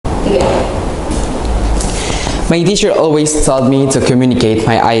My teacher always told me to communicate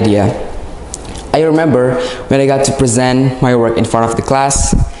my idea. I remember when I got to present my work in front of the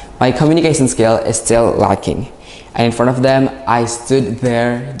class, my communication skill is still lacking. And in front of them, I stood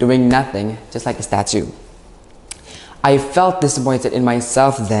there doing nothing, just like a statue. I felt disappointed in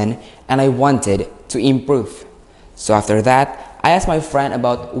myself then, and I wanted to improve. So after that, I asked my friend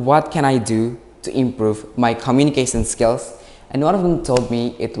about what can I do to improve my communication skills, and one of them told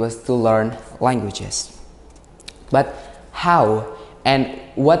me it was to learn languages. But how and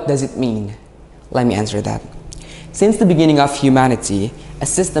what does it mean? Let me answer that. Since the beginning of humanity, a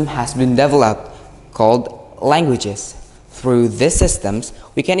system has been developed called languages. Through these systems,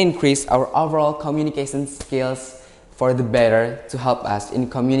 we can increase our overall communication skills for the better to help us in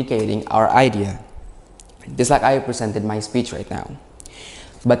communicating our idea. Just like I presented my speech right now.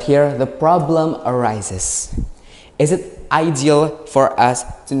 But here, the problem arises. Is it ideal for us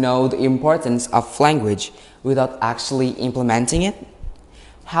to know the importance of language without actually implementing it?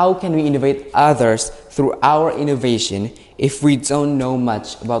 How can we innovate others through our innovation if we don't know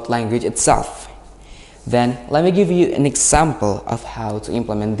much about language itself? Then let me give you an example of how to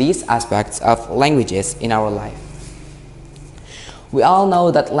implement these aspects of languages in our life. We all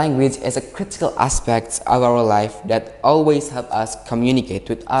know that language is a critical aspect of our life that always helps us communicate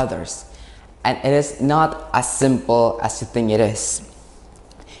with others. And it is not as simple as you think it is.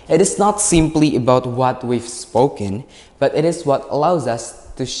 It is not simply about what we've spoken, but it is what allows us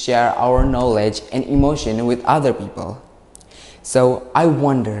to share our knowledge and emotion with other people. So I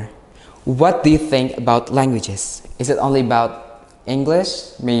wonder, what do you think about languages? Is it only about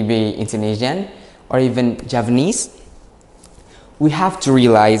English, maybe Indonesian, or even Japanese? We have to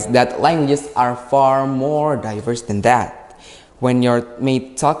realize that languages are far more diverse than that. When your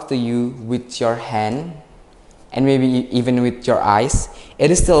mate talks to you with your hand, and maybe even with your eyes,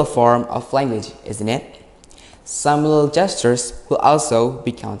 it is still a form of language, isn't it? Some little gestures will also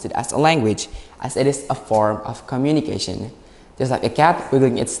be counted as a language, as it is a form of communication, just like a cat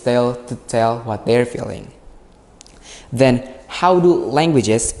wiggling its tail to tell what they're feeling. Then, how do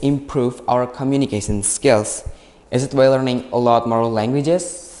languages improve our communication skills? Is it by learning a lot more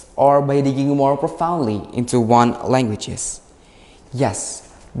languages, or by digging more profoundly into one languages? Yes,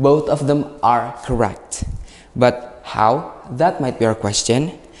 both of them are correct. But how? That might be our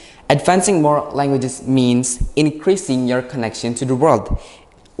question. Advancing more languages means increasing your connection to the world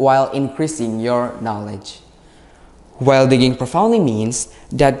while increasing your knowledge. While digging profoundly means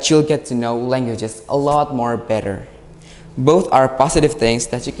that you'll get to know languages a lot more better. Both are positive things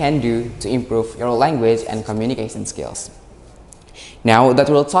that you can do to improve your language and communication skills. Now that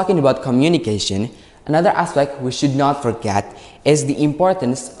we're talking about communication, another aspect we should not forget is the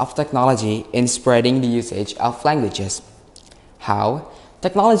importance of technology in spreading the usage of languages. How?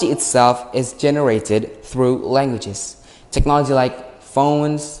 Technology itself is generated through languages. Technology like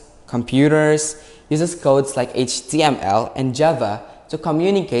phones, computers, uses codes like HTML and Java to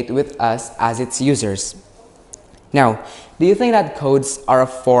communicate with us as its users. Now, do you think that codes are a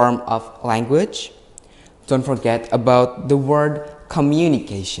form of language? Don't forget about the word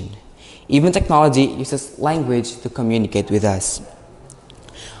communication. Even technology uses language to communicate with us.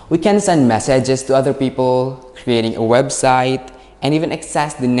 We can send messages to other people, creating a website, and even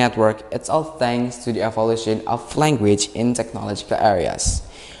access the network. It's all thanks to the evolution of language in technological areas.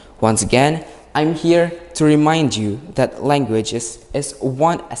 Once again, I'm here to remind you that language is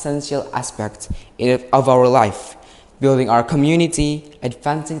one essential aspect of our life, building our community,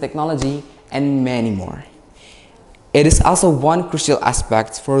 advancing technology, and many more. It is also one crucial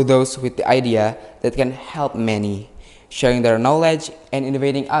aspect for those with the idea that can help many, sharing their knowledge and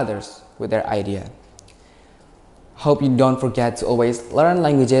innovating others with their idea. Hope you don't forget to always learn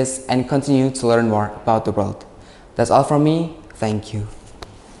languages and continue to learn more about the world. That's all from me. Thank you.